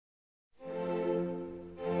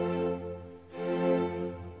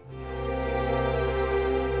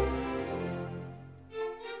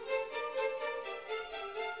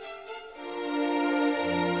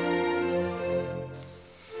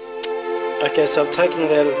Okay, so I've taken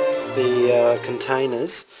it out of the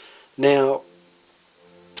containers. Now,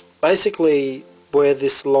 basically where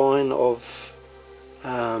this line of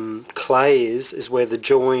clay is where the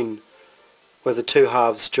join, where the two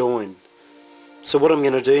halves join. So what I'm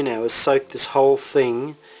going to do now is soak this whole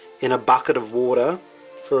thing in a bucket of water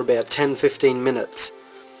for about 10-15 minutes.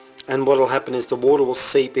 And what will happen is the water will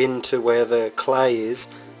seep into where the clay is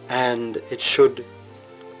and it should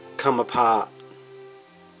come apart.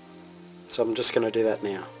 So I'm just going to do that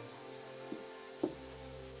now.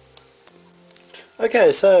 Okay,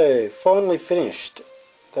 so finally finished.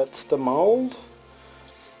 That's the mould,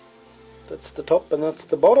 that's the top and that's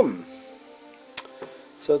the bottom.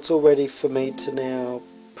 So it's all ready for me to now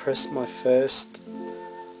press my first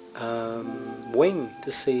wing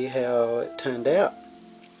to see how it turned out.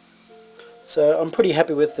 So I'm pretty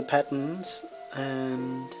happy with the patterns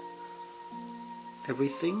and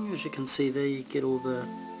everything. As you can see there, you get all the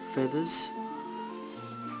feathers,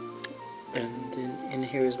 and in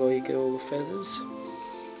here as well you get all the feathers.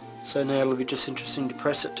 So now it'll be just interesting to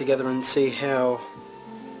press it together and see how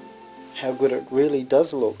good it really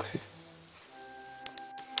does look.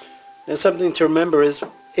 Now something to remember is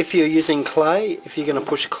if you're using clay, if you're going to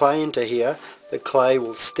push clay into here, the clay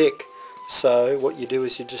will stick. So what you do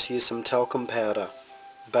is you just use some talcum powder,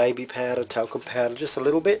 baby powder, talcum powder, just a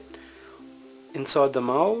little bit inside the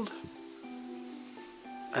mould,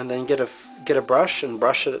 and then get a brush and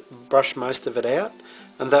brush most of it out,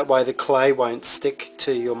 and that way the clay won't stick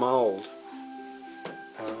to your mould.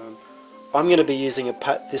 I'm going to be using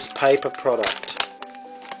this paper product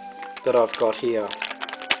that I've got here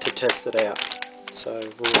to test it out. So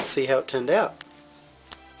we'll see how it turned out.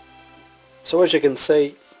 So as you can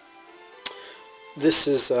see, this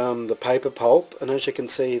is the paper pulp, and as you can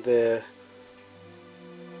see the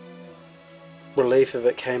relief of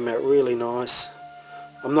it came out really nice.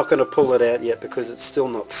 I'm not going to pull it out yet because it's still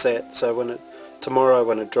not set, so tomorrow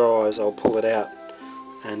when it dries I'll pull it out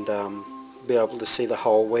and be able to see the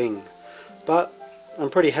whole wing. But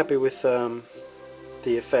I'm pretty happy with the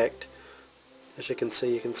effect. As you can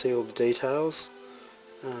see all the details.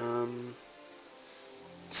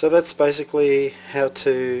 So that's basically how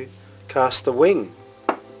to cast the wing.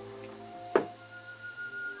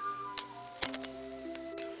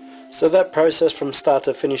 So that process from start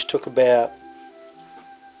to finish took about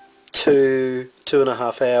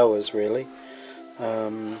 2.5 hours really,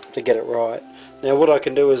 to get it right. Now what I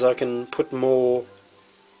can do is I can put more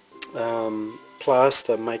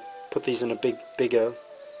plaster, put these in a bigger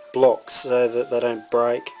blocks so that they don't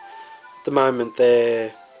break. At the moment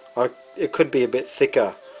it could be a bit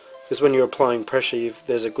thicker, because when you're applying pressure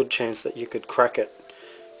there's a good chance that you could crack it.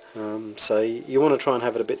 So you want to try and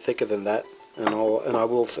have it a bit thicker than that, and I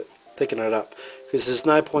will thicken it up, because there's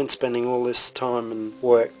no point spending all this time and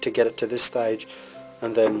work to get it to this stage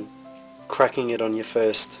and then cracking it on your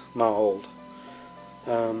first mould.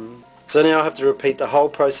 So now I have to repeat the whole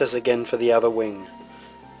process again for the other wing.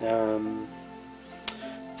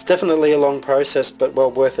 It's definitely a long process, but well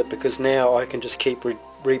worth it, because now I can just keep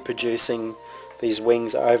reproducing these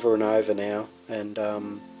wings over and over now, and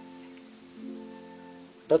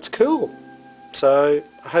that's cool. So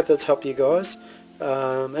I hope that's helped you guys.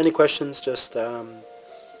 Any questions, just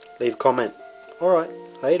leave a comment. Alright,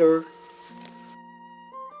 later.